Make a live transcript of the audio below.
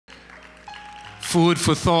Food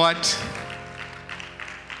for thought.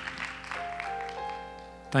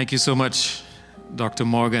 Thank you so much, Dr.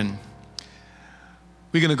 Morgan.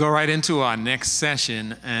 We're going to go right into our next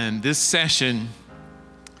session, and this session,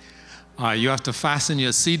 you have to fasten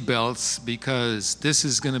your seatbelts because this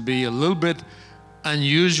is going to be a little bit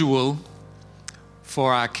unusual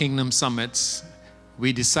for our Kingdom Summits.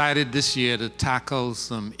 We decided this year to tackle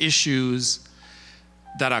some issues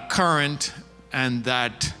that are current and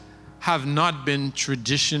that have not been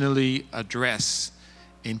traditionally addressed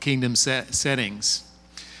in kingdom settings.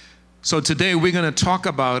 So today we're going to talk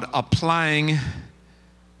about applying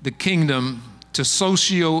the kingdom to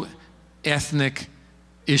socio-ethnic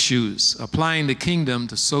issues. Applying the kingdom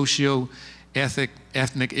to socio-ethnic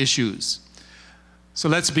issues. So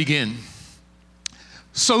let's begin.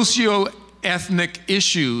 Socio-ethnic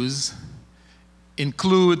issues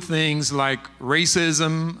include things like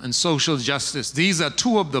racism and social justice. These are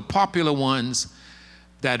two of the popular ones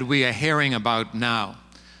that we are hearing about now.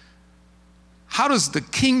 How does the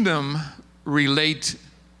kingdom relate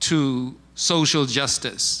to social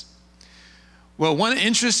justice? Well, one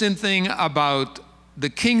interesting thing about the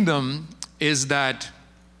kingdom is that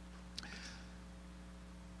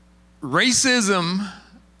racism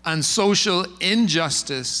and social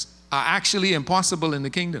injustice are actually impossible in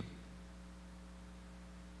the kingdom.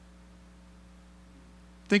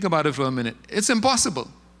 Think about it for a minute. It's impossible.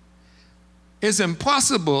 It's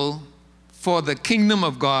impossible for the kingdom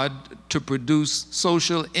of God to produce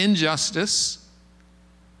social injustice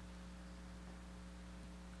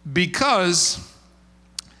because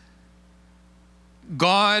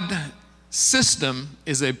God's system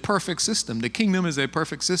is a perfect system. The kingdom is a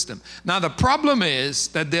perfect system. Now the problem is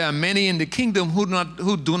that there are many in the kingdom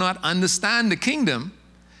who do not understand the kingdom,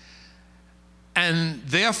 and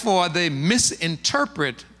therefore they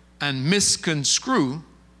misinterpret and misconstrue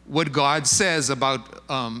what God says about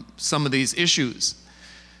some of these issues.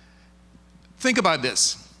 Think about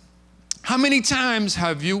this. How many times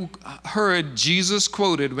have you heard Jesus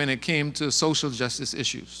quoted when it came to social justice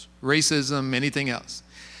issues, racism, anything else?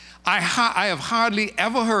 I have hardly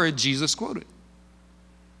ever heard Jesus quoted.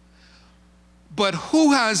 But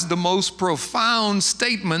who has the most profound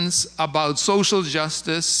statements about social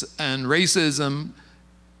justice and racism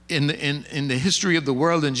in the history of the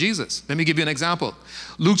world and Jesus? Let me give you an example.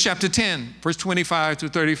 Luke chapter 10, verse 25 to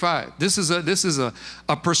 35. This is a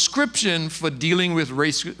prescription for dealing with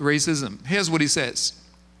racism. Here's what he says.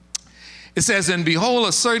 It says, "And behold,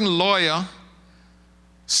 a certain lawyer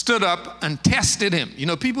stood up and tested him." You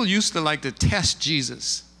know, people used to like to test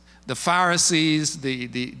Jesus. The Pharisees,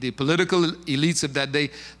 the political elites of that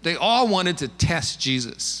day, they all wanted to test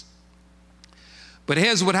Jesus. But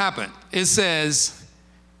here's what happened. It says,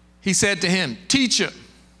 he said to him, "Teacher,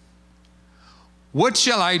 what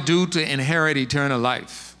shall I do to inherit eternal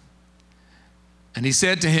life?" And he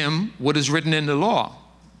said to him, "What is written in the law?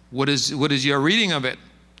 What is your reading of it?"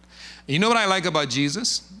 And you know what I like about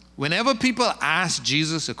Jesus? Whenever people ask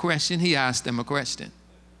Jesus a question, he asked them a question.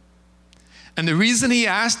 And the reason he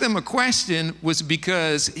asked them a question was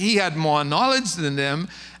because he had more knowledge than them,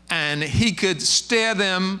 and he could steer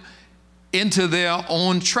them into their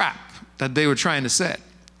own trap that they were trying to set.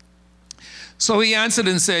 So he answered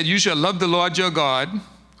and said, "You shall love the Lord your God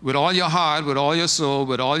with all your heart, with all your soul,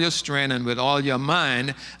 with all your strength, and with all your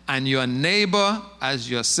mind, and your neighbor as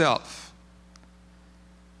yourself."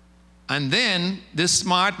 And then this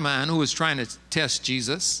smart man who was trying to test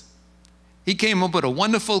Jesus, he came up with a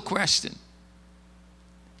wonderful question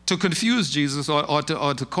to confuse Jesus or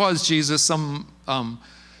to cause Jesus some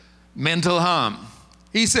mental harm.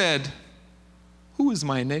 He said, "Who is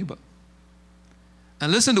my neighbor?"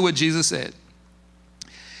 And listen to what Jesus said.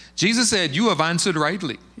 Jesus said, "You have answered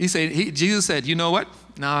rightly." Jesus said, "You know what?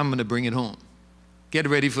 Now I'm going to bring it home. Get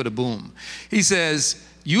ready for the boom." He says,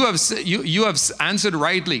 you have answered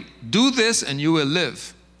rightly. Do this and you will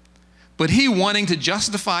live." But he, wanting to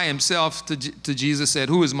justify himself to Jesus, said,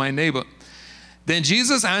 "Who is my neighbor?" Then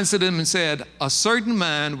Jesus answered him and said, "A certain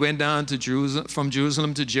man went down from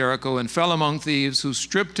Jerusalem to Jericho and fell among thieves, who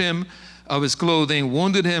stripped him of his clothing,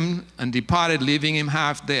 wounded him, and departed, leaving him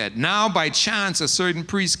half dead. Now by chance a certain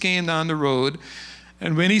priest came down the road,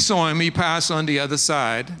 and when he saw him, he passed on the other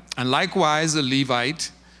side. And likewise a Levite,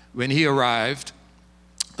 when he arrived,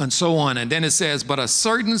 and so on." And then it says, "But a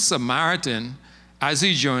certain Samaritan, as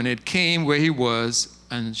he journeyed, came where he was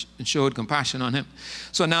and showed compassion on him."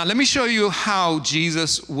 So now let me show you how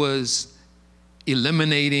Jesus was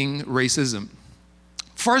eliminating racism.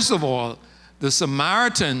 First of all, the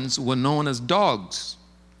Samaritans were known as dogs.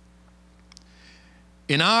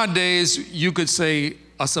 In our days, you could say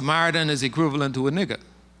a Samaritan is equivalent to a nigger.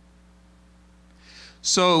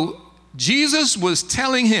 So Jesus was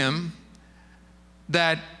telling him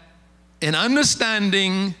that in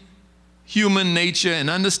understanding human nature and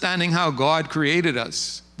understanding how God created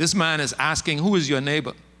us, this man is asking, who is your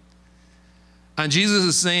neighbor? And Jesus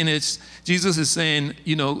is saying,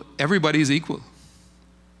 you know, everybody is equal.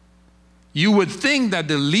 You would think that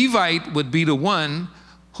the Levite would be the one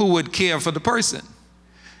who would care for the person.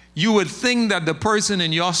 You would think that the person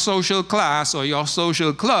in your social class or your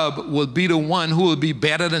social club would be the one who would be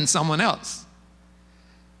better than someone else.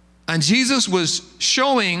 And Jesus was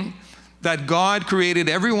showing that God created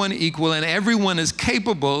everyone equal and everyone is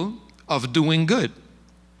capable of doing good.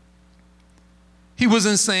 He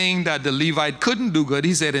wasn't saying that the Levite couldn't do good.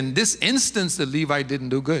 He said in this instance, the Levite didn't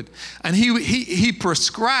do good. And he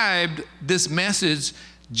prescribed this message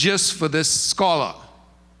just for this scholar.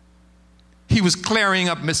 He was clearing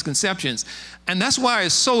up misconceptions. And that's why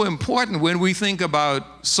it's so important when we think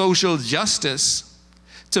about social justice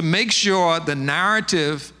to make sure the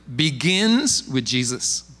narrative begins with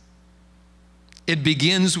Jesus. It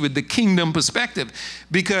begins with the kingdom perspective.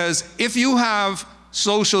 Because if you have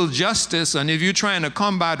social justice and if you're trying to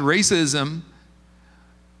combat racism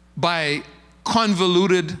by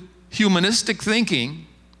convoluted humanistic thinking,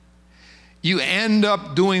 you end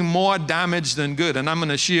up doing more damage than good. And I'm going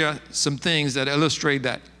to share some things that illustrate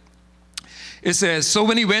that. It says, so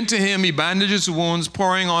when he went to him, he bandaged his wounds,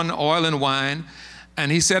 pouring on oil and wine,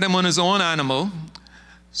 and he set him on his own animal.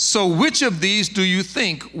 So which of these do you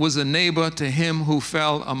think was a neighbor to him who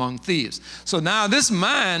fell among thieves? So now this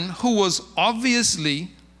man, who was obviously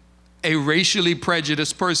a racially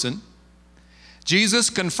prejudiced person, Jesus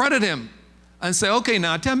confronted him and said, okay,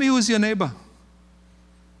 now tell me who's your neighbor.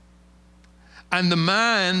 And the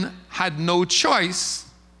man had no choice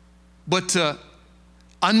but to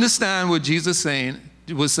understand what Jesus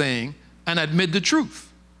was saying and admit the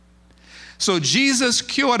truth. So Jesus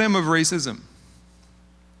cured him of racism.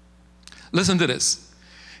 Listen to this.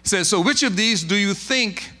 He says, so which of these do you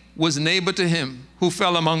think was neighbor to him who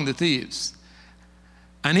fell among the thieves?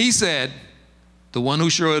 And he said, the one who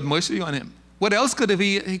showed mercy on him. What else could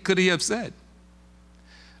he have said?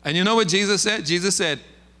 And you know what Jesus said? Jesus said,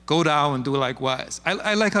 go down and do likewise.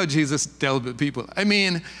 I like how Jesus dealt with people. I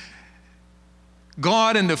mean,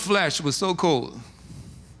 God in the flesh was so cold.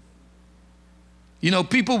 You know,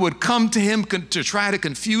 people would come to him to try to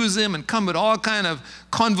confuse him and come with all kind of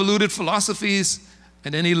convoluted philosophies.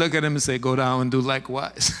 And then he look at him and say, go down and do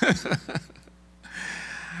likewise.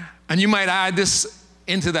 And you might add this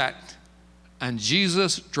into that. And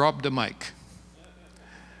Jesus dropped the mic.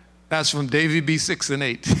 That's from Davy B. 6 and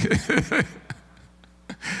 8.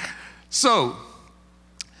 So,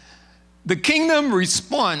 the kingdom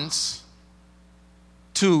response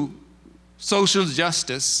to social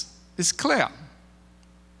justice is clear.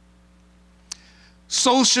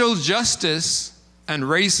 Social justice and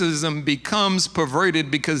racism becomes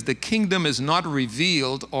perverted because the kingdom is not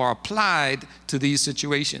revealed or applied to these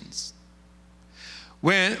situations.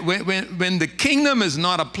 When the kingdom is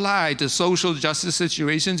not applied to social justice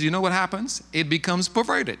situations, you know what happens? It becomes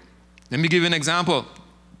perverted. Let me give you an example.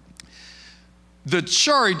 The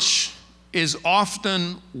church is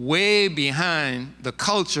often way behind the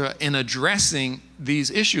culture in addressing these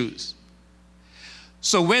issues.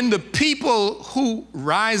 So when the people who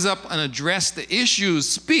rise up and address the issues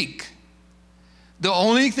speak, the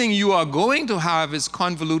only thing you are going to have is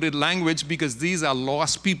convoluted language because these are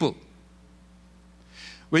lost people.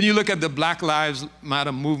 When you look at the Black Lives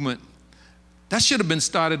Matter movement, that should have been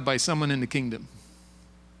started by someone in the kingdom.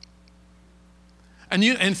 And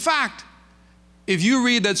in fact, if you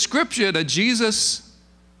read that scripture that Jesus,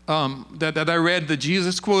 that I read, that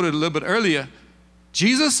Jesus quoted a little bit earlier,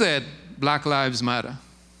 Jesus said, Black lives matter.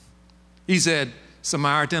 He said,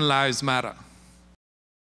 Samaritan lives matter.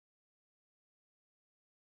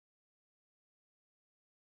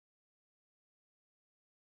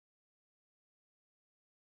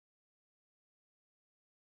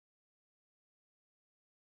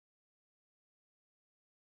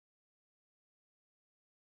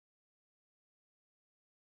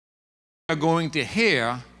 Are going to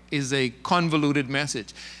hear is a convoluted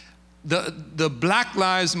message. The Black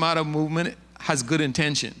Lives Matter movement has good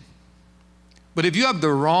intention. But if you have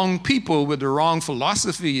the wrong people with the wrong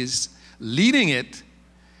philosophies leading it,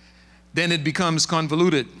 then it becomes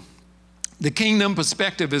convoluted. The kingdom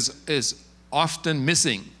perspective is often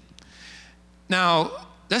missing. Now,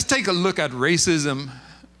 let's take a look at racism,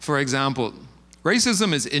 for example.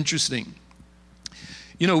 Racism is interesting.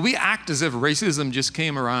 You know, we act as if racism just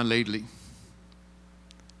came around lately.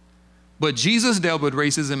 But Jesus dealt with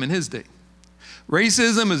racism in his day.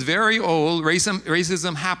 Racism is very old.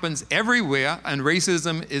 Racism happens everywhere, and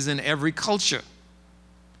racism is in every culture.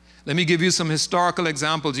 Let me give you some historical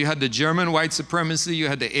examples. You had the German white supremacy. You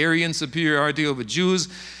had the Aryan superiority over Jews.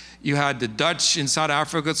 You had the Dutch in South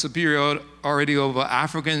Africa superiority over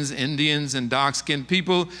Africans, Indians, and dark-skinned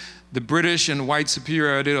people. The British and white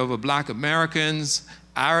superiority over black Americans.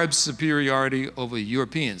 Arab superiority over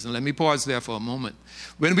Europeans. And let me pause there for a moment.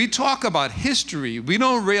 When we talk about history, we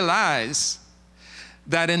don't realize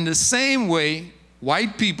that in the same way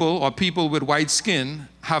white people or people with white skin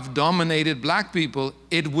have dominated black people,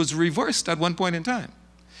 it was reversed at one point in time.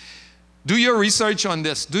 Do your research on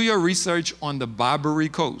this. Do your research on the Barbary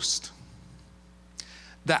Coast.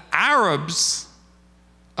 The Arabs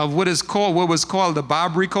of what was called the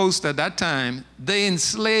Barbary Coast at that time, they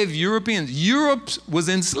enslaved Europeans. Europe was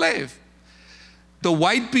enslaved. The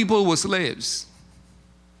white people were slaves.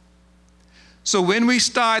 So when we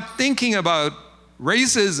start thinking about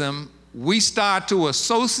racism, we start to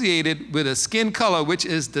associate it with a skin color, which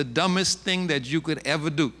is the dumbest thing that you could ever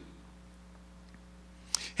do.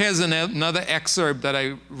 Here's another excerpt that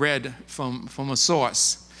I read from a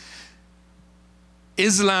source.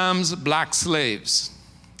 Islam's black slaves.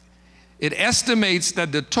 It estimates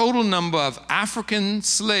that the total number of African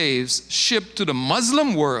slaves shipped to the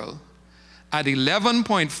Muslim world at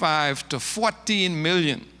 11.5 to 14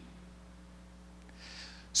 million.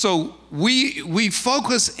 So we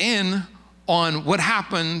focus in on what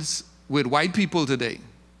happens with white people today,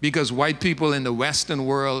 because white people in the Western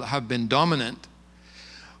world have been dominant.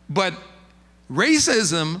 But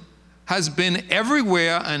racism has been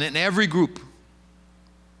everywhere and in every group.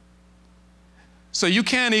 So you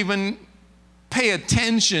can't even pay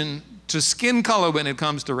attention to skin color when it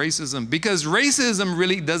comes to racism, because racism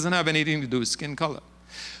really doesn't have anything to do with skin color.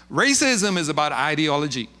 Racism is about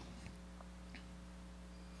ideology.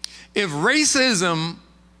 If racism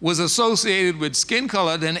was associated with skin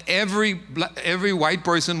color, then every white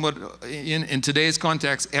person would, in today's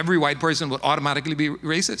context, every white person would automatically be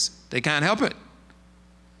racist. They can't help it.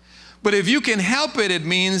 But if you can help it, it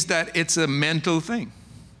means that it's a mental thing.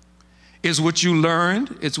 It's what you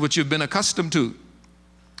learned, it's what you've been accustomed to.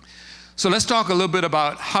 So let's talk a little bit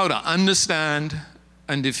about how to understand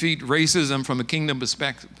and defeat racism from a kingdom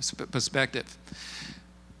perspective.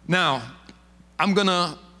 Now, I'm going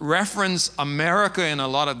to reference America in a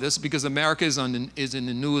lot of this because America is in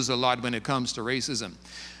the news a lot when it comes to racism.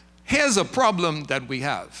 Here's a problem that we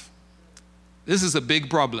have. This is a big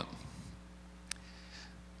problem.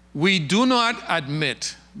 We do not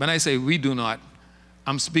admit, when I say we do not,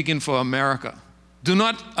 I'm speaking for America, do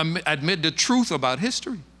not admit the truth about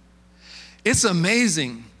history. It's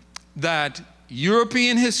amazing that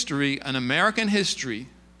European history and American history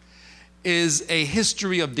is a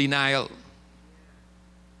history of denial.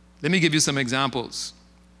 Let me give you some examples.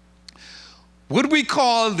 What we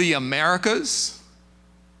call the Americas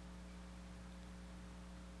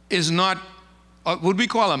is not, what we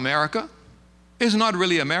call America is not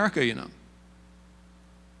really America, you know.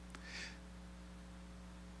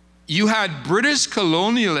 You had British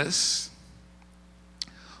colonialists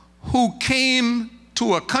who came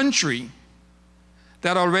to a country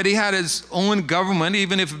that already had its own government,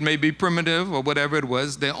 even if it may be primitive or whatever it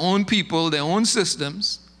was, their own people, their own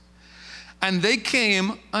systems. And they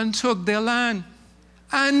came and took their land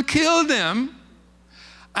and killed them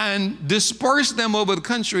and dispersed them over the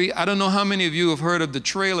country. I don't know how many of you have heard of the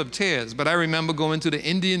Trail of Tears, but I remember going to the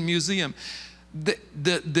Indian Museum. The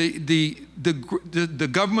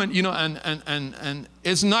government, you know, and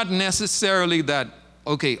it's not necessarily that,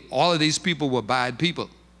 okay, all of these people were bad people,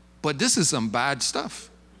 but this is some bad stuff.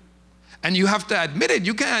 And you have to admit it.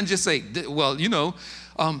 You can't just say, well, you know,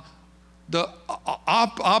 our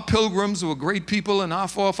pilgrims were great people and our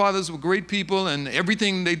forefathers were great people and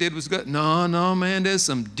everything they did was good. No, man, there's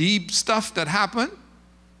some deep stuff that happened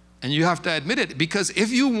and you have to admit it, because if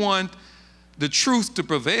you want the truth to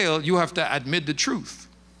prevail, you have to admit the truth.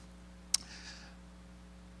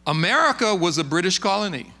 America was a British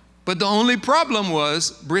colony, but the only problem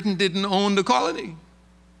was Britain didn't own the colony.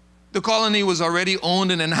 The colony was already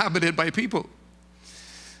owned and inhabited by people.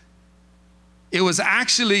 It was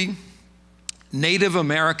actually Native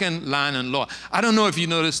American land and law. I don't know if you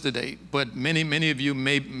noticed today, but many of you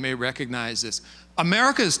may recognize this.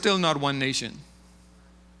 America is still not one nation.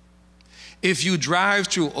 If you drive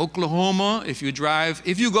through Oklahoma, if you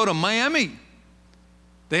go to Miami,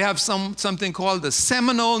 they have something called the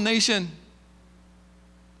Seminole Nation.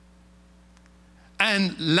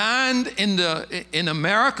 And land in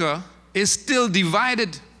America is still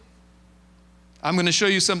divided. I'm going to show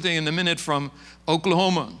you something in a minute from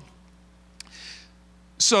Oklahoma.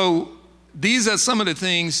 So these are some of the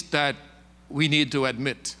things that we need to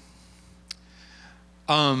admit.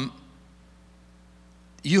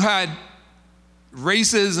 You had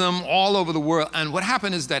racism all over the world, and what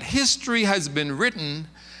happened is that history has been written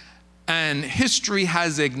and history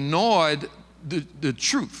has ignored the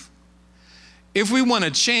truth. If we want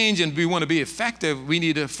to change and we want to be effective, we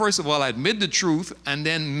need to first of all admit the truth and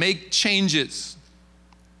then make changes.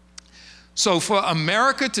 So for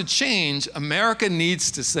America to change, America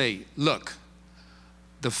needs to say, look,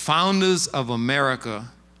 the founders of America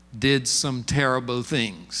did some terrible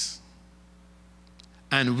things,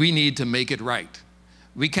 and we need to make it right.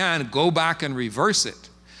 We can't go back and reverse it,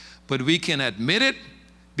 but we can admit it,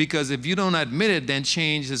 because if you don't admit it, then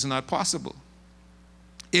change is not possible.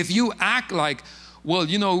 If you act like, well,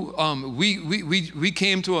 you know, we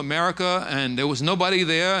came to America and there was nobody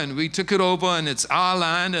there and we took it over and it's our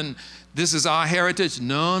land and this is our heritage.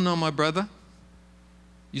 No, my brother.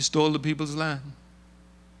 You stole the people's land.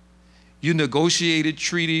 You negotiated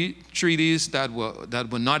treaties that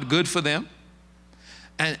were not good for them.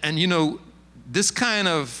 And you know, this kind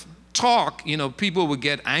of talk, you know, people would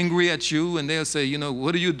get angry at you and they'll say, you know,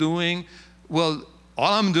 what are you doing? Well,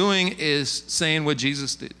 all I'm doing is saying what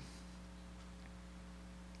Jesus did.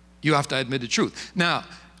 You have to admit the truth. Now,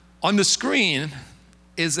 on the screen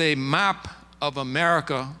is a map of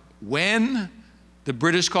America when the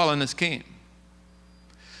British colonists came.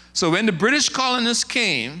 So when the British colonists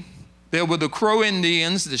came, there were the Crow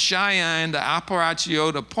Indians, the Cheyenne, the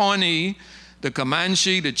Apalachee, the Pawnee, the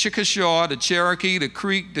Comanche, the Chickasaw, the Cherokee, the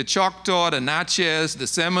Creek, the Choctaw, the Natchez, the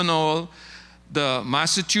Seminole, the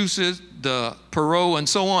Massachusetts, the Perot, and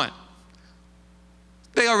so on.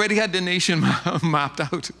 They already had the nation mapped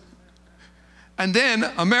out. And then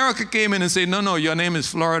America came in and said, no, your name is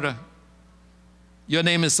Florida. Your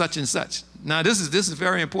name is such and such. Now this is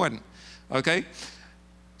very important, okay?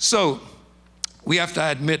 So we have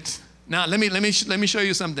to admit. Now let me show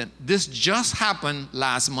you something. This just happened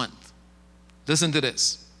last month. Listen to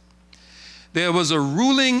this. There was a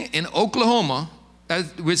ruling in Oklahoma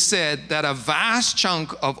which said that a vast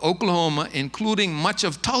chunk of Oklahoma, including much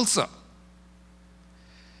of Tulsa,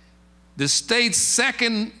 the state's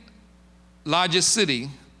second largest city,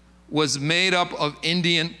 was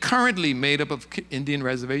currently made up of Indian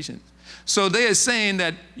reservations. So they are saying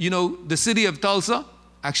that, you know, the city of Tulsa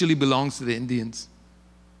actually belongs to the Indians.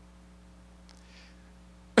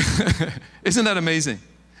 Isn't that amazing?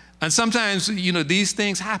 And sometimes, you know, these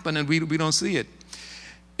things happen and we don't see it.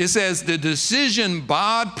 It says the decision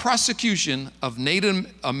barred prosecution of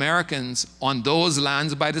Native Americans on those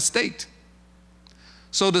lands by the state.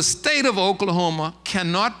 So the state of Oklahoma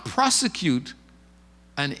cannot prosecute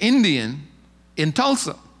an Indian in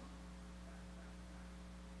Tulsa.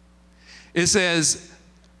 It says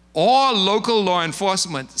all local law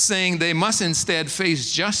enforcement saying they must instead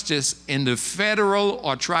face justice in the federal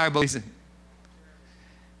or tribal.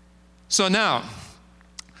 So now,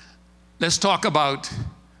 let's talk about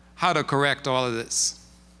how to correct all of this.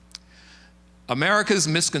 America's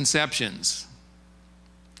misconceptions.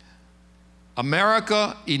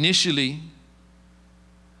 America initially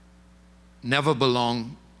never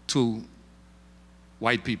belonged to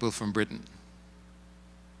white people from Britain.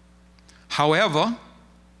 However,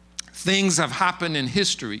 things have happened in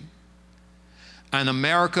history and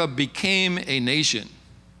America became a nation.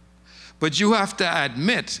 But you have to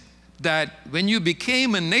admit that when you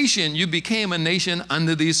became a nation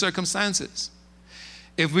under these circumstances.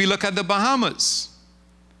 If we look at the Bahamas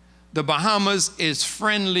is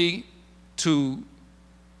friendly to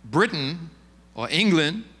Britain or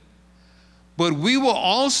England, but we were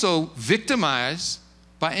also victimized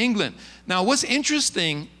by England. Now, what's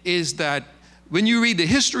interesting is that when you read the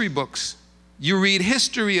history books, you read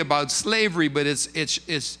history about slavery, but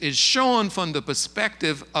it's shown from the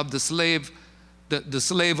perspective of the slavers.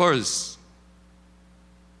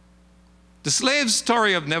 The slave's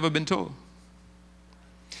story have never been told.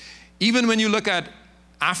 Even when you look at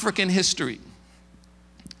African history,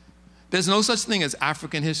 there's no such thing as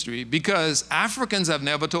African history because Africans have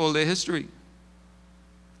never told their history.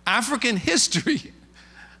 African history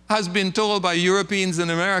has been told by Europeans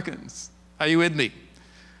and Americans. Are you with me?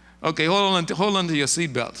 Okay, hold on to your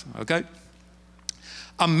seatbelt, okay?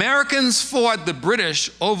 Americans fought the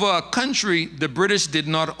British over a country the British did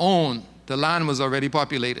not own. The land was already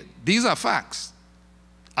populated. These are facts,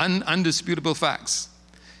 undisputable facts.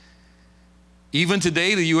 Even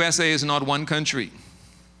today, the USA is not one country.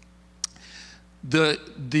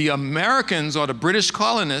 The Americans or the British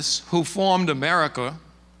colonists who formed America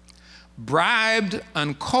bribed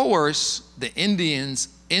and coerced the Indians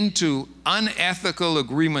into unethical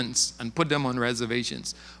agreements and put them on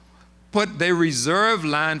reservations. they reserved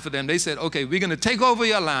land for them. They said, okay, we're going to take over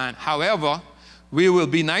your land. However, we will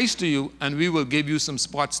be nice to you and we will give you some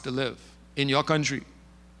spots to live in your country.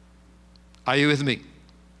 Are you with me?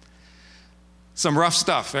 Some rough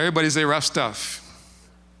stuff. Everybody say rough stuff.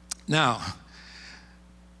 Now,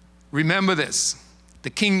 remember this. The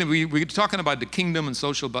kingdom, we're talking about the kingdom and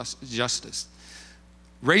social justice.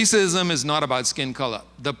 Racism is not about skin color.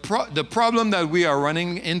 The problem that we are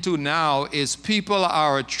running into now is people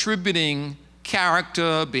are attributing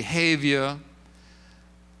character, behavior,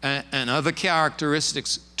 and other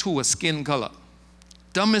characteristics to a skin color.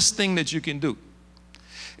 Dumbest thing that you can do.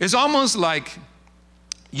 It's almost like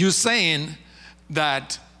you saying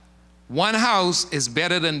that one house is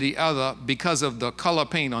better than the other because of the color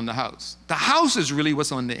paint on the house. The house is really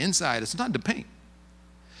what's on the inside. It's not the paint.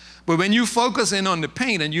 But when you focus in on the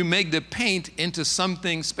paint and you make the paint into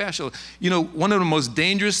something special, you know, one of the most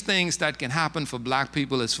dangerous things that can happen for black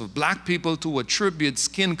people is for black people to attribute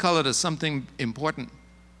skin color to something important.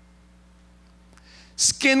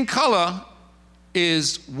 Skin color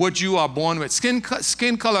is what you are born with. Skin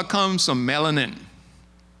color comes from melanin.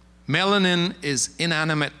 Melanin is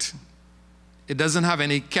inanimate. It doesn't have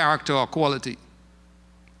any character or quality.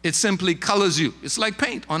 It simply colors you. It's like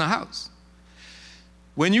paint on a house.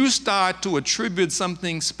 When you start to attribute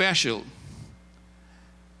something special,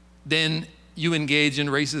 then you engage in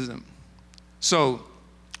racism. So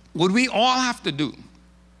what we all have to do,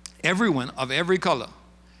 everyone of every color,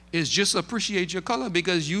 is just appreciate your color,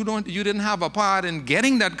 because you didn't have a part in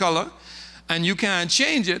getting that color and you can't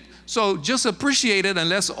change it. So just appreciate it and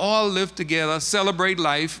let's all live together, celebrate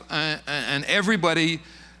life, and everybody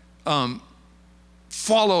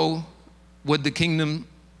follow what the kingdom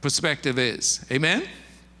perspective is. Amen?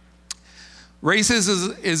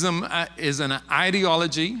 Racism is an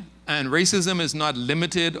ideology, and racism is not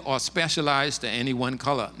limited or specialized to any one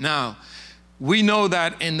color. Now, we know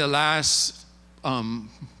that in the last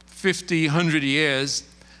 50, 100 years,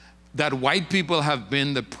 that white people have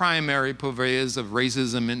been the primary purveyors of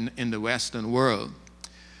racism in the Western world.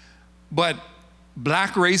 But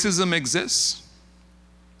black racism exists.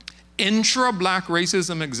 Intra-black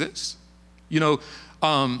racism exists. You know,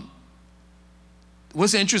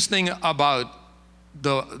 what's interesting about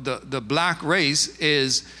the black race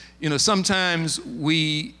is, you know, sometimes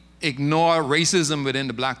we ignore racism within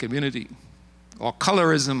the black community, or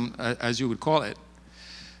colorism, as you would call it.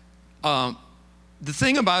 The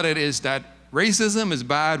thing about it is that racism is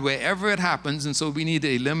bad wherever it happens, and so we need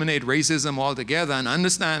to eliminate racism altogether and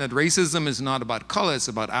understand that racism is not about color, it's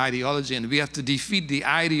about ideology, and we have to defeat the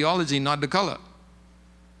ideology, not the color.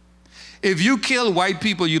 If you kill white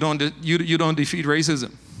people, you don't defeat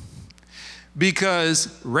racism, because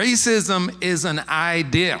racism is an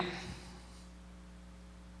idea.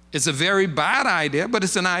 It's a very bad idea, but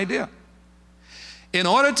it's an idea. In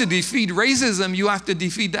order to defeat racism, you have to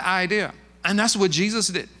defeat the idea. And that's what Jesus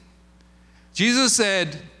did. Jesus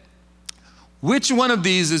said, which one of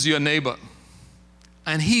these is your neighbor?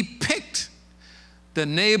 And he picked the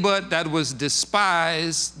neighbor that was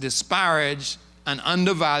despised, disparaged, and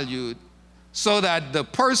undervalued, so that the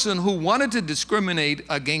person who wanted to discriminate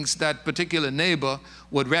against that particular neighbor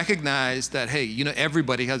would recognize that, hey, you know,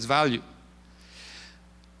 everybody has value.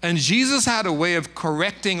 And Jesus had a way of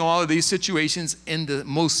correcting all of these situations in the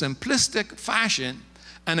most simplistic fashion.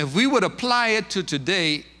 And if we would apply it to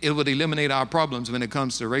today, it would eliminate our problems when it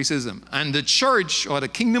comes to racism. And the church, or the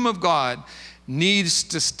kingdom of God, needs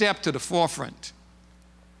to step to the forefront.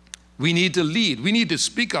 We need to lead. We need to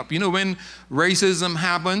speak up. You know, when racism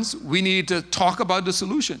happens, we need to talk about the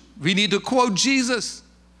solution. We need to quote Jesus.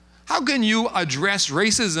 How can you address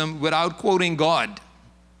racism without quoting God,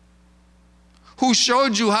 who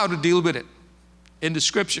showed you how to deal with it in the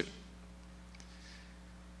scripture?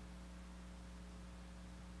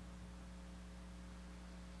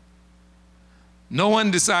 No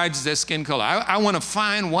one decides their skin color. I want to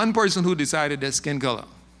find one person who decided their skin color.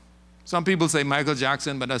 Some people say Michael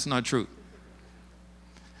Jackson, but that's not true.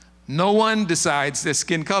 No one decides their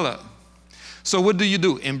skin color. So what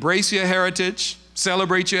do? Embrace your heritage,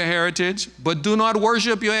 celebrate your heritage, but do not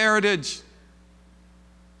worship your heritage.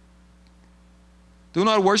 Do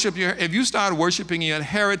not worship if you start worshiping your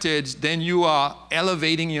heritage, then you are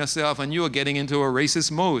elevating yourself and you are getting into a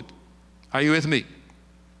racist mode. Are you with me?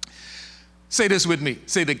 Say this with me.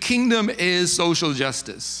 Say, the kingdom is social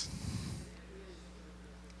justice.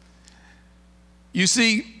 You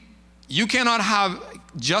see, you cannot have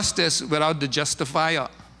justice without the justifier.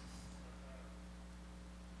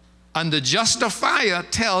 And the justifier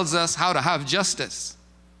tells us how to have justice.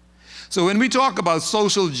 So when we talk about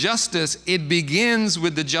social justice, it begins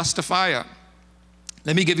with the justifier.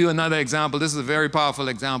 Let me give you another example. This is a very powerful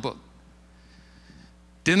example.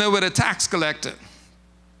 Dinner with a tax collector.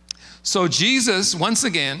 So Jesus, once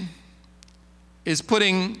again, is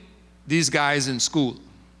putting these guys in school.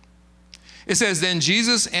 It says, then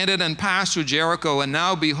Jesus entered and passed through Jericho, and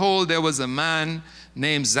now behold, there was a man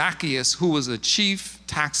named Zacchaeus who was a chief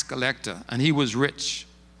tax collector, and he was rich.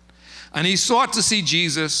 And he sought to see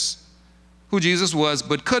Jesus, who Jesus was,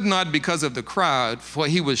 but could not because of the crowd, for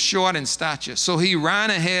he was short in stature. So he ran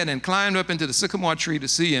ahead and climbed up into the sycamore tree to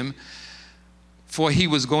see him, for he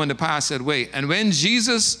was going to pass that way. And when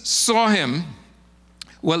Jesus saw him,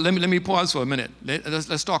 well, let me pause for a minute.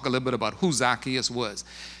 Let's talk a little bit about who Zacchaeus was.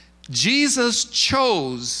 Jesus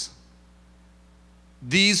chose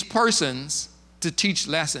these persons to teach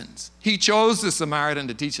lessons. He chose the Samaritan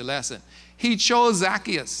to teach a lesson. He chose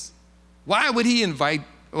Zacchaeus. Why would he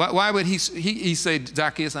say,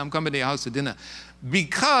 Zacchaeus, I'm coming to your house for dinner?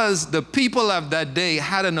 Because the people of that day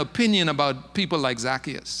had an opinion about people like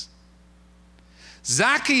Zacchaeus.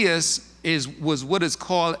 Zacchaeus was what is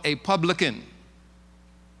called a publican.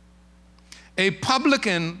 A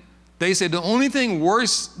publican, they said the only thing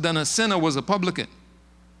worse than a sinner was a publican.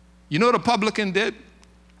 You know what a publican did?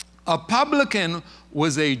 A publican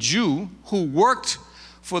was a Jew who worked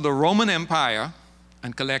for the Roman Empire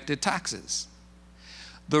and collected taxes.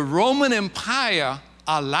 The Roman Empire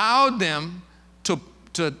allowed them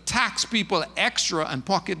to tax people extra and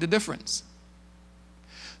pocket the difference.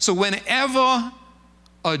 So whenever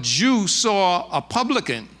a Jew saw a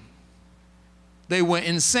publican, they were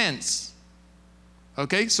incensed.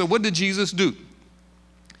 Okay, so what did Jesus do?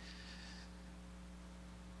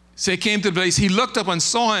 So he came to the place, he looked up and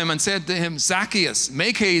saw him and said to him, Zacchaeus,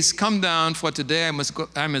 make haste, come down, for today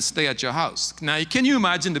I must stay at your house. Now, can you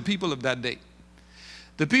imagine the people of that day?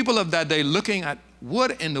 The people of that day looking at,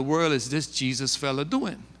 what in the world is this Jesus fella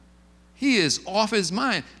doing? He is off his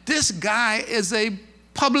mind. This guy is a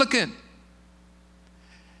publican.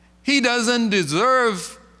 He doesn't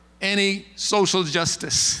deserve any social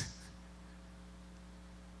justice.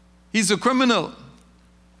 He's a criminal.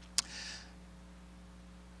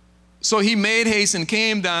 So he made haste and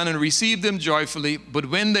came down and received them joyfully. But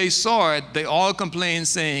when they saw it, they all complained,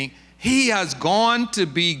 saying, he has gone to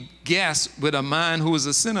be guest with a man who is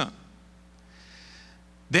a sinner.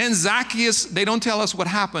 Then Zacchaeus, they don't tell us what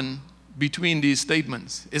happened between these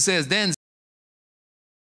statements. It says, then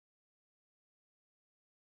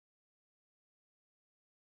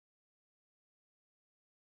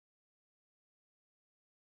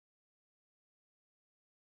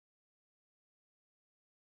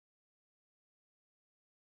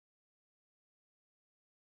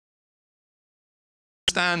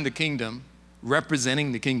understand the kingdom,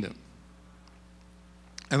 representing the kingdom.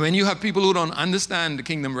 And when you have people who don't understand the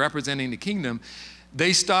kingdom, representing the kingdom,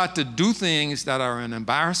 they start to do things that are an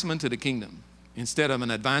embarrassment to the kingdom instead of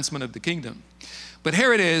an advancement of the kingdom. But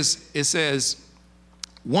here it is, it says,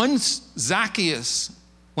 once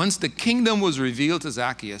the kingdom was revealed to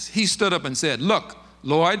Zacchaeus, he stood up and said, look,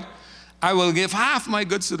 Lord, I will give half my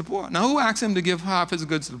goods to the poor. Now, who asked him to give half his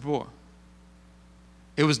goods to the poor?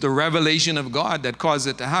 It was the revelation of God that caused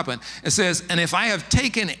it to happen. It says, and if I have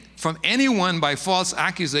taken from anyone by false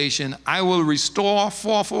accusation, I will restore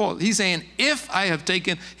fourfold. He's saying, if I have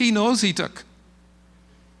taken, he knows he took.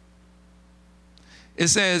 It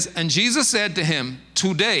says, and Jesus said to him,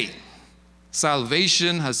 today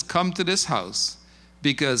salvation has come to this house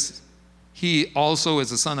because he also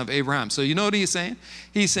is a son of Abraham. So you know what he's saying?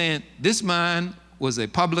 He's saying, this man was a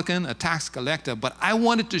publican, a tax collector, but I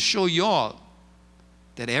wanted to show y'all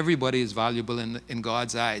that everybody is valuable in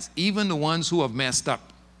God's eyes, even the ones who have messed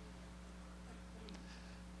up.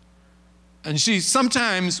 And see,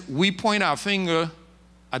 sometimes we point our finger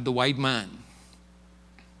at the white man,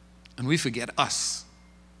 and we forget us.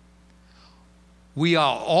 We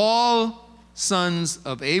are all sons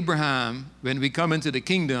of Abraham when we come into the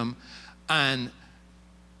kingdom, and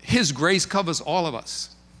his grace covers all of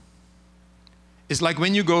us. It's like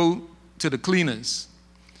when you go to the cleaners.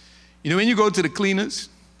 You know, when you go to the cleaners,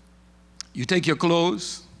 you take your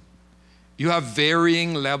clothes, you have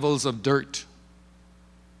varying levels of dirt.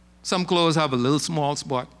 Some clothes have a little small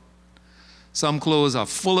spot. Some clothes are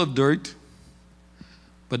full of dirt,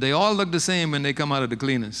 but they all look the same when they come out of the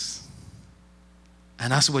cleaners.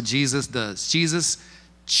 And that's what Jesus does. Jesus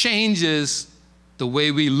changes the way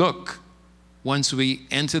we look once we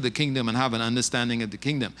enter the kingdom and have an understanding of the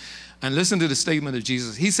kingdom. And listen to the statement of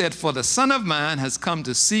Jesus. He said, for the Son of Man has come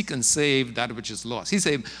to seek and save that which is lost. He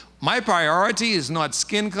said, my priority is not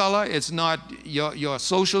skin color, it's not your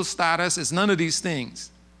social status, it's none of these things.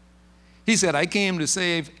 He said, I came to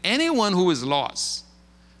save anyone who is lost.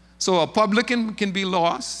 So a publican can be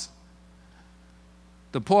lost.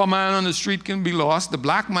 The poor man on the street can be lost. The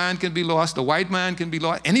black man can be lost. The white man can be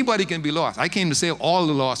lost. Anybody can be lost. I came to save all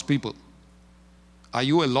the lost people. Are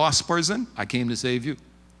you a lost person? I came to save you.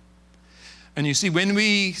 And you see, when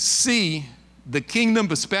we see the kingdom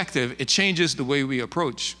perspective, it changes the way we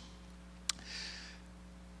approach.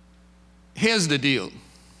 Here's the deal.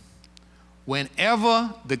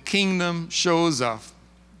 Whenever the kingdom shows up,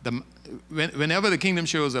 whenever the kingdom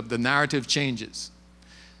shows up, the narrative changes.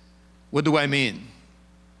 What do I mean?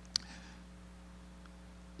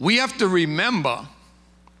 We have to remember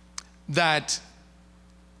that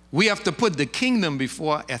we have to put the kingdom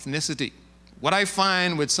before ethnicity. What I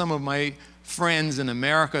find with some of my friends in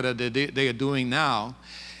America that they are doing now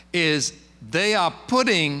is they are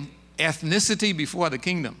putting ethnicity before the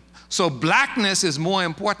kingdom. So blackness is more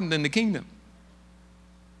important than the kingdom.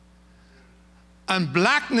 And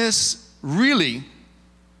blackness really,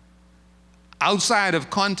 outside of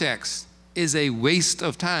context, is a waste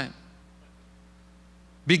of time.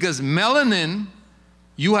 Because melanin,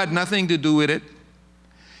 you had nothing to do with it.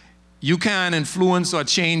 You can't influence or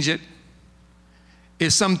change it.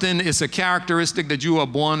 It's a characteristic that you are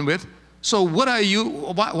born with. So why are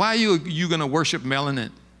you going to worship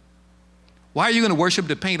melanin? Why are you going to worship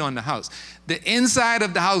the paint on the house? The inside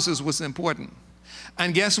of the house is what's important.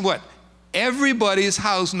 And guess what? Everybody's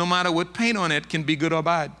house, no matter what paint on it, can be good or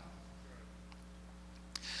bad.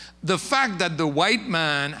 The fact that the white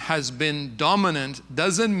man has been dominant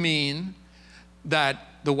doesn't mean that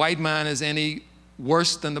the white man is any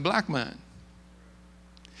worse than the black man.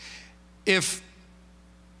 If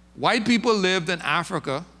white people lived in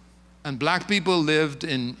Africa and black people lived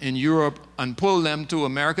in Europe and pulled them to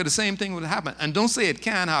America, the same thing would happen. And don't say it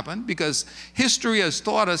can't happen, because history has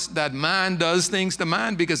taught us that man does things to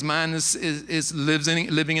man because man is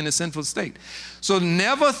living in a sinful state. So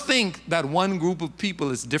never think that one group of people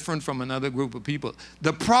is different from another group of people.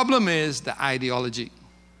 The problem is the ideology.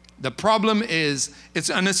 The problem is, it's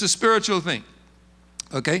a spiritual thing.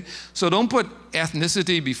 Okay? So don't put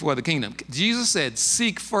ethnicity before the kingdom. Jesus said,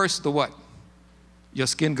 seek first the what? Your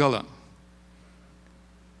skin color.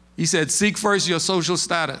 He said, seek first your social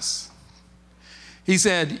status. He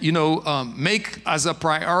said, make as a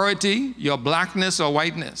priority your blackness or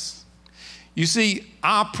whiteness. You see,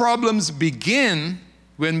 our problems begin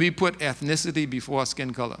when we put ethnicity before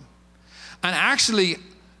skin color. And actually,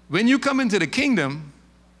 when you come into the kingdom,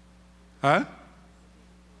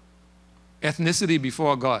 ethnicity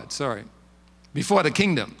before God, sorry. Before the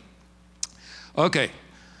kingdom. Okay,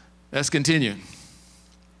 let's continue.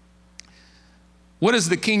 What is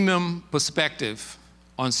the kingdom perspective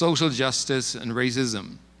on social justice and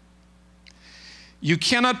racism? You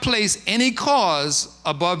cannot place any cause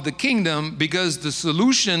above the kingdom, because the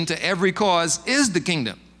solution to every cause is the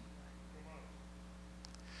kingdom.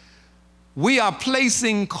 We are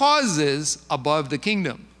placing causes above the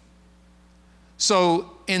kingdom.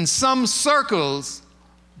 So in some circles,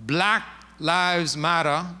 Black Lives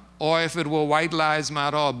Matter, or if it were White Lives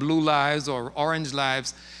Matter, or Blue Lives, or Orange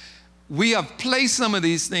Lives, we have placed some of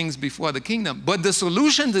these things before the kingdom. But the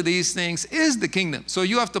solution to these things is the kingdom. So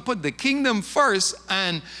you have to put the kingdom first.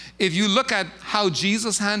 And if you look at how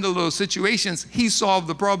Jesus handled those situations, he solved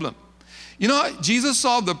the problem. You know, Jesus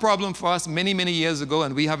solved the problem for us many, many years ago,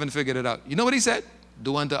 and we haven't figured it out. You know what he said?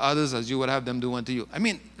 Do unto others as you would have them do unto you. I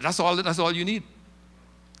mean, that's all you need.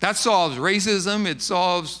 That solves racism. It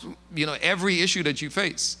solves, every issue that you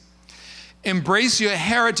face. Embrace your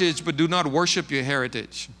heritage, but do not worship your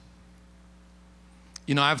heritage.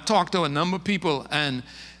 I've talked to a number of people, and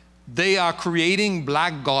they are creating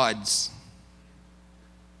black gods.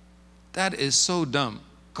 That is so dumb.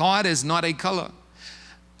 God is not a color.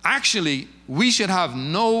 Actually, we should have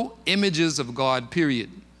no images of God, period.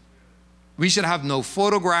 We should have no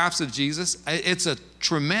photographs of Jesus. It's a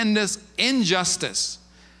tremendous injustice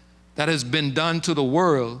that has been done to the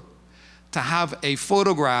world to have a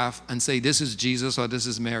photograph and say, this is Jesus or this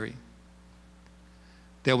is Mary.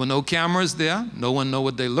 There were no cameras there. No one knew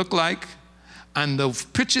what they look like. And the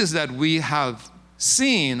pictures that we have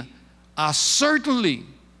seen are certainly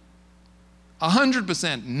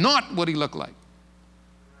 100% not what he looked like.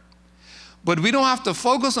 But we don't have to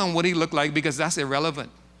focus on what he looked like, because that's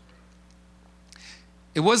irrelevant.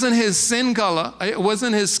 It wasn't his sin color. It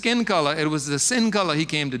wasn't his skin color. It was the sin color he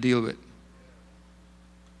came to deal with.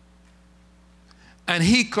 And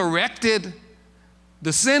he corrected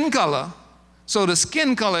the sin color. So the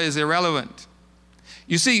skin color is irrelevant.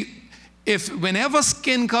 You see, whenever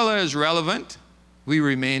skin color is relevant, we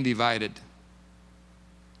remain divided.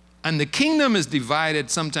 And the kingdom is divided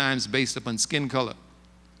sometimes based upon skin color.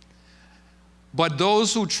 But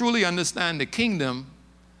those who truly understand the kingdom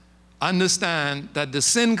understand that the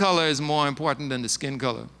sin color is more important than the skin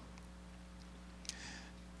color.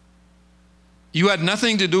 You had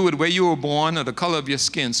nothing to do with where you were born or the color of your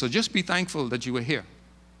skin, so just be thankful that you were here.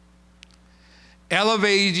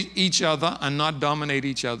 Elevate each other and not dominate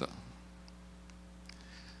each other.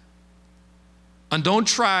 And don't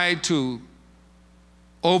try to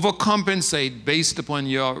overcompensate based upon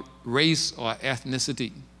your race or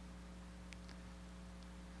ethnicity.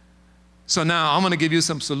 So now I'm going to give you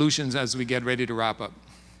some solutions as we get ready to wrap up.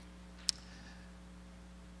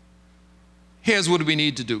 Here's what we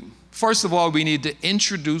need to do. First of all, we need to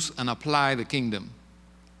introduce and apply the kingdom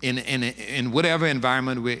in whatever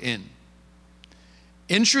environment we're in.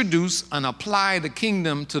 Introduce and apply the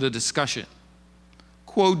kingdom to the discussion.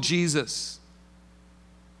 Quote Jesus.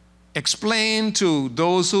 Explain to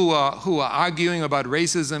those who are arguing about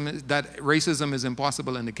racism that racism is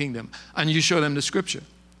impossible in the kingdom, and you show them the scripture.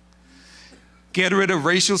 Get rid of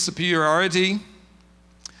racial superiority,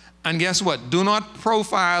 and guess what? Do not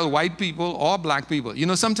profile white people or black people. You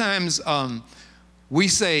know, sometimes we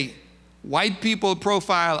say white people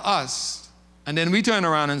profile us, and then we turn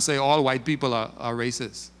around and say all white people are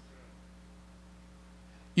racist.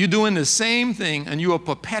 You're doing the same thing, and you are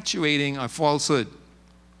perpetuating a falsehood.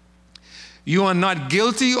 You are not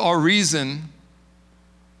guilty or reason.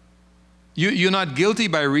 You're not guilty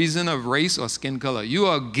by reason of race or skin color. You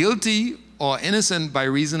are guilty or innocent by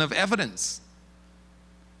reason of evidence.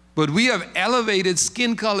 But we have elevated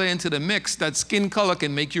skin color into the mix that skin color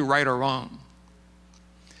can make you right or wrong.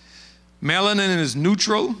 Melanin is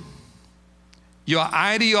neutral. Your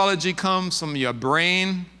ideology comes from your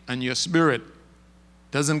brain and your spirit.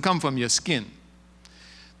 It doesn't come from your skin.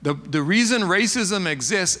 The reason racism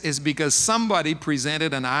exists is because somebody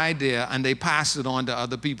presented an idea and they passed it on to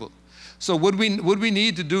other people. So what we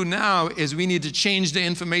need to do now is we need to change the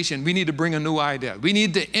information. We need to bring a new idea. We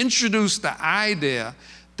need to introduce the idea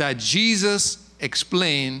that Jesus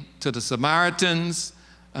explained to the Samaritans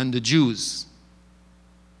and the Jews.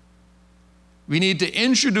 We need to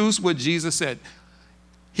introduce what Jesus said.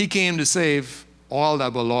 He came to save all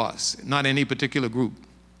that were lost, not any particular group.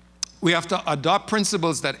 We have to adopt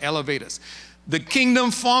principles that elevate us. The kingdom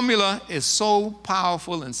formula is so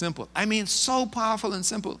powerful and simple. I mean, so powerful and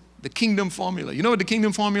simple. The kingdom formula. You know what the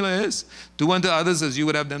kingdom formula is? Do unto others as you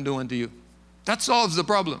would have them do unto you. That solves the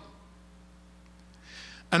problem.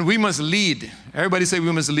 And we must lead. Everybody say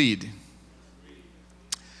we must lead.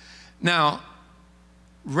 Now,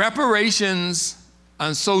 reparations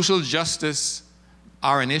and social justice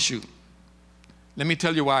are an issue. Let me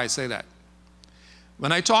tell you why I say that.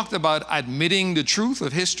 When I talked about admitting the truth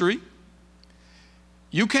of history,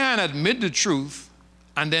 you can't admit the truth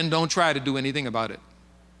and then don't try to do anything about it.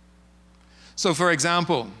 So for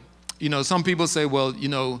example, you know, some people say, well, you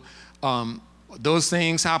know, those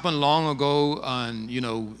things happened long ago and, you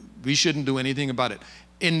know, we shouldn't do anything about it.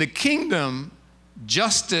 In the kingdom,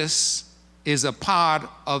 justice is a part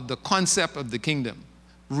of the concept of the kingdom,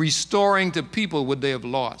 restoring to people what they have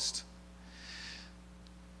lost.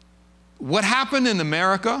 What happened in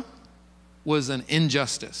America was an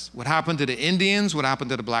injustice. What happened to the Indians, what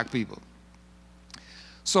happened to the black people.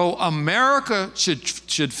 So America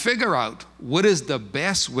should figure out what is the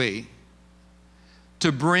best way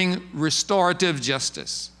to bring restorative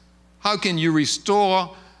justice. How can you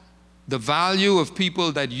restore the value of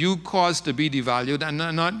people that you caused to be devalued, and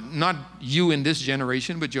not you in this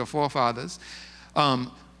generation, but your forefathers?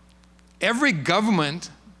 Every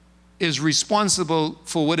government is responsible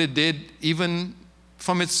for what it did even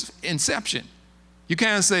from its inception. You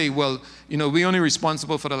can't say, well, you know, we're only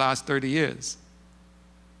responsible for the last 30 years.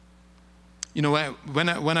 You know, when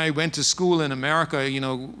I went to school in America, you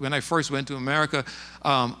know, when I first went to America,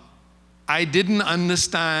 I didn't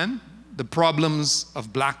understand the problems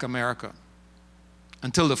of black America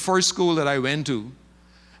until the first school that I went to,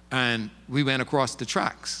 and we went across the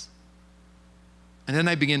tracks. And then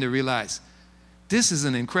I began to realize, this is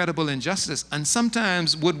an incredible injustice. And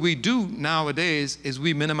sometimes what we do nowadays is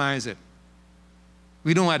we minimize it.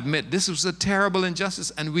 We don't admit this was a terrible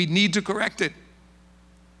injustice and we need to correct it.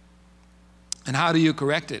 And how do you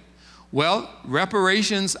correct it? Well,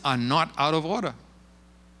 reparations are not out of order.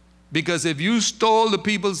 Because if you stole the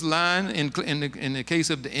people's land, in the case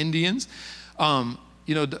of the Indians,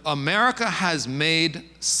 you know, America has made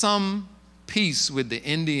some peace with the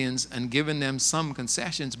Indians and given them some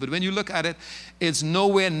concessions. But when you look at it, it's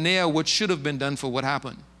nowhere near what should have been done for what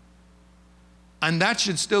happened. And that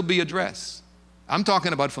should still be addressed. I'm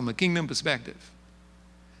talking about from a kingdom perspective.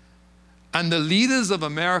 And the leaders of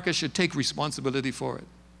America should take responsibility for it.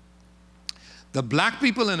 The black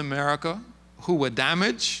people in America who were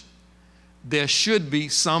damaged, there should be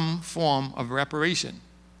some form of reparation.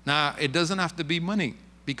 Now, it doesn't have to be money,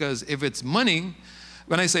 because if it's money,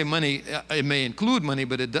 when I say money, it may include money,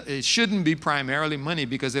 but it shouldn't be primarily money,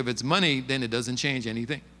 because if it's money, then it doesn't change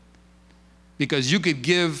anything. Because you could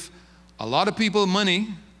give a lot of people money,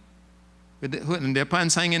 and their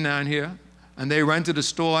pants hanging down here, and they run to the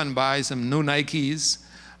store and buy some new Nikes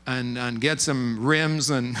and get some rims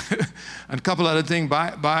and a couple other things,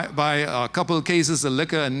 buy a couple of cases of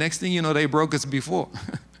liquor, and next thing you know, they broke us before.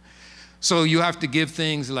 So you have to give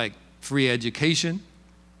things like free education.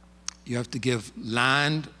 You have to give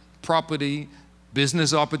land, property,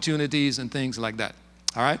 business opportunities, and things like that.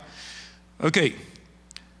 All right? Okay.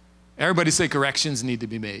 Everybody say corrections need to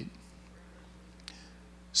be made.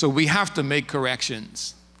 So we have to make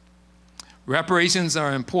corrections. Reparations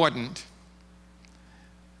are important.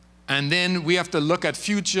 And then we have to look at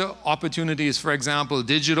future opportunities, for example,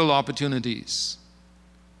 digital opportunities,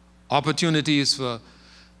 opportunities for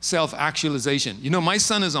self-actualization. You know, my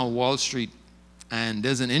son is on Wall Street, and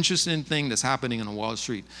there's an interesting thing that's happening on Wall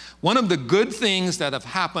Street. One of the good things that have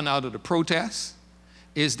happened out of the protests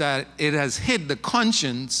is that it has hit the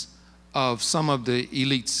conscience of some of the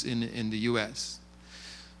elites in the US.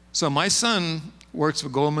 So my son works for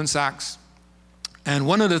Goldman Sachs, and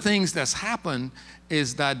one of the things that's happened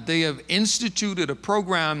is that they have instituted a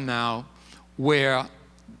program now where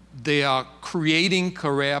they are creating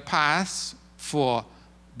career paths for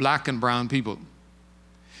black and brown people.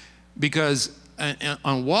 Because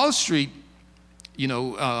on Wall Street, you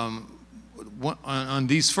know, on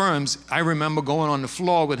these firms, I remember going on the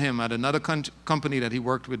floor with him at another company that he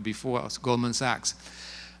worked with before, Goldman Sachs.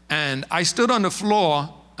 And I stood on the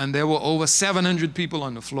floor, and there were over 700 people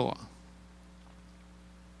on the floor.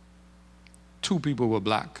 2 people were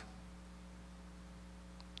black.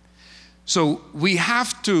 So we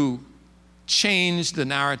have to change the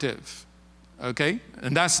narrative, okay?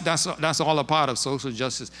 And that's all a part of social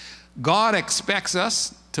justice. God expects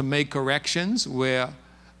us to make corrections where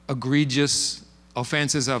egregious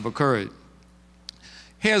offenses have occurred.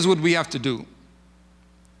 Here's what we have to do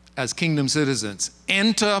as kingdom citizens: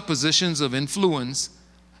 enter positions of influence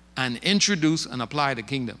and introduce and apply the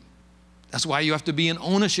kingdom. That's why you have to be in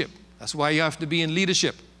ownership. That's why you have to be in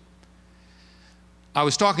leadership. I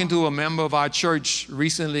was talking to a member of our church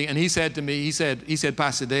recently, and he said to me, he said,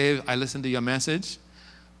 Pastor Dave, I listened to your message,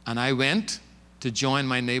 and I went to join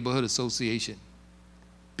my neighborhood association.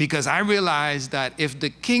 Because I realized that if the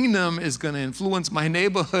kingdom is going to influence my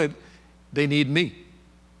neighborhood, they need me.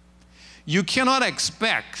 You cannot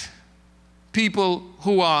expect people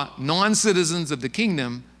who are non-citizens of the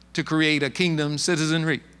kingdom to create a kingdom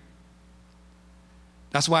citizenry.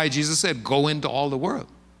 That's why Jesus said, go into all the world.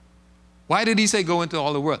 Why did he say go into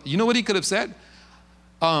all the world? You know what he could have said?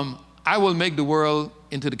 I will make the world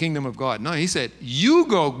into the kingdom of God. No, he said, you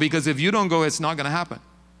go, because if you don't go, it's not going to happen.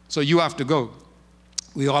 So you have to go.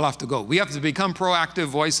 We all have to go. We have to become proactive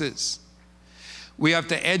voices. We have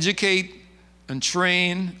to educate and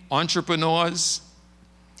train entrepreneurs.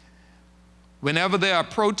 Whenever there are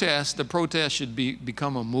protests, the protest should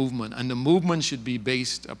become a movement, and the movement should be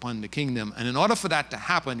based upon the kingdom. And in order for that to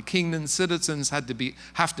happen, kingdom citizens have to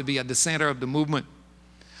be at the center of the movement.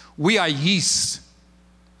 We are yeast.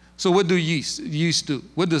 So what do yeast do?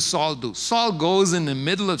 What does salt do? Salt goes in the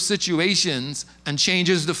middle of situations and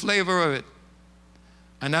changes the flavor of it.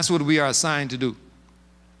 And that's what we are assigned to do.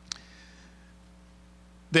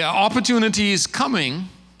 There are opportunities coming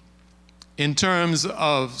in terms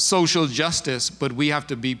of social justice, but we have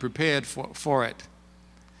to be prepared for it.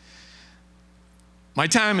 My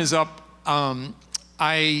time is up.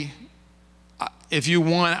 If you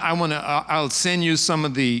want, I'll send you some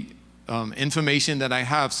of the information that I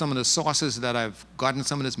have, some of the sources that I've gotten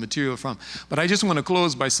some of this material from. But I just want to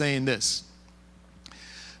close by saying this.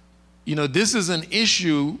 You know, this is an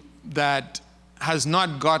issue that has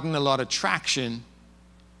not gotten a lot of traction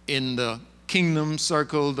in the kingdom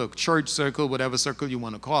circle, the church circle, whatever circle you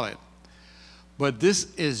want to call it. But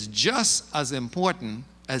this is just as important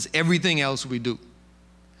as everything else we do.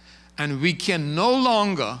 And we can no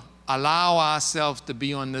longer allow ourselves to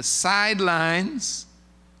be on the sidelines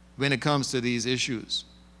when it comes to these issues.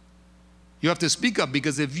 You have to speak up,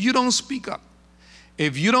 because if you don't speak up,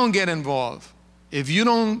 if you don't get involved, if you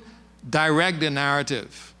don't direct the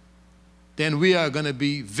narrative, then we are going to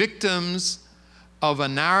be victims of a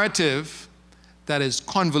narrative that is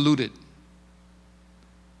convoluted.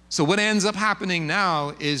 So what ends up happening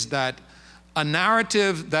now is that a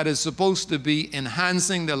narrative that is supposed to be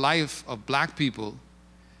enhancing the life of black people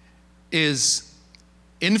is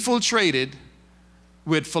infiltrated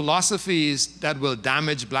with philosophies that will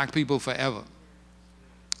damage black people forever.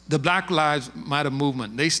 The Black Lives Matter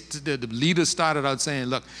movement, the leaders started out saying,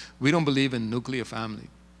 look, we don't believe in nuclear family.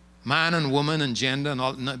 Man and woman and gender and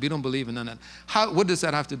all, no, we don't believe in none of that. What does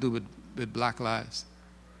that have to do with black lives?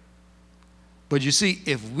 But you see,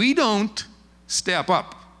 if we don't step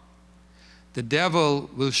up, the devil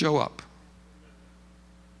will show up.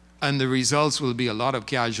 And the results will be a lot of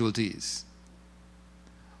casualties.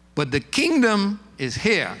 But the kingdom is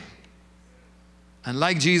here. And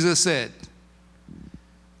like Jesus said,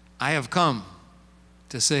 I have come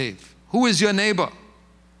to save. Who is your neighbor?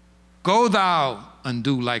 Go thou and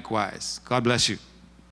do likewise. God bless you.